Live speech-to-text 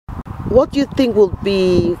What do you think will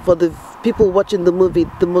be, for the people watching the movie,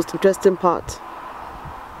 the most interesting part?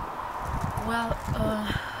 Well,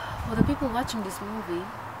 for the people watching this movie,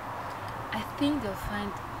 I think they'll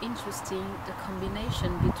find interesting the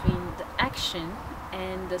combination between the action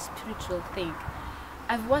and the spiritual thing.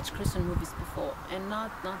 I've watched Christian movies before, and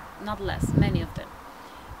not less, many of them.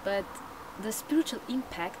 But the spiritual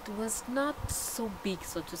impact was not so big,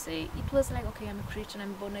 so to say. It was like, okay, I'm a Christian,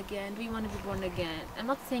 I'm born again, we want to be born again. I'm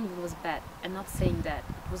not saying it was bad, I'm not saying that.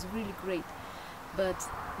 It was really great. But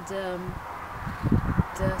the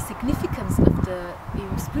significance of the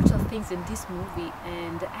spiritual things in this movie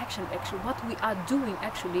and the action, actually, what we are doing,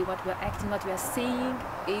 actually, what we are acting, what we are saying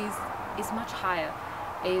is much higher.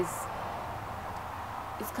 It's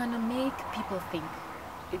gonna make people think.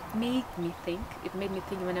 It made me think. It made me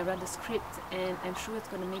think when I read the script, and I'm sure it's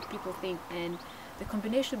gonna make people think. And the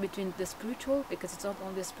combination between the spiritual, because it's not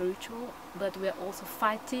only spiritual, but we are also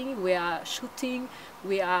fighting, we are shooting,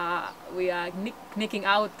 we are nicking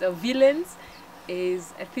out villains. I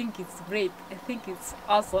think it's great. I think it's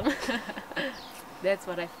awesome. That's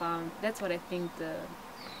what I found. That's what I think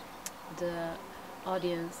the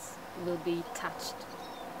audience will be touched,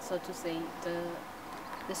 so to say,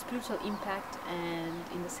 the spiritual impact, and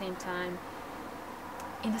in the same time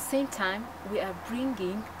we are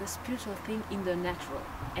bringing the spiritual thing in the natural.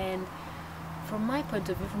 And from my point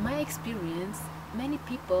of view, from my experience, many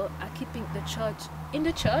people are keeping the church in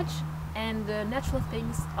the church and the natural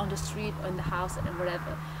things on the street or in the house and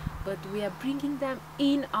whatever, but we are bringing them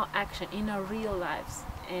in our action, in our real lives.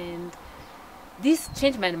 And this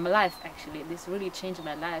changed my life, actually. This really changed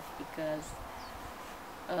my life, because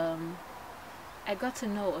I got to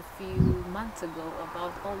know a few months ago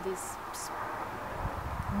about all these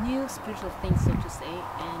new spiritual things, so to say,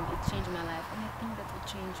 and it changed my life, and I think that will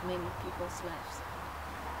change many people's lives.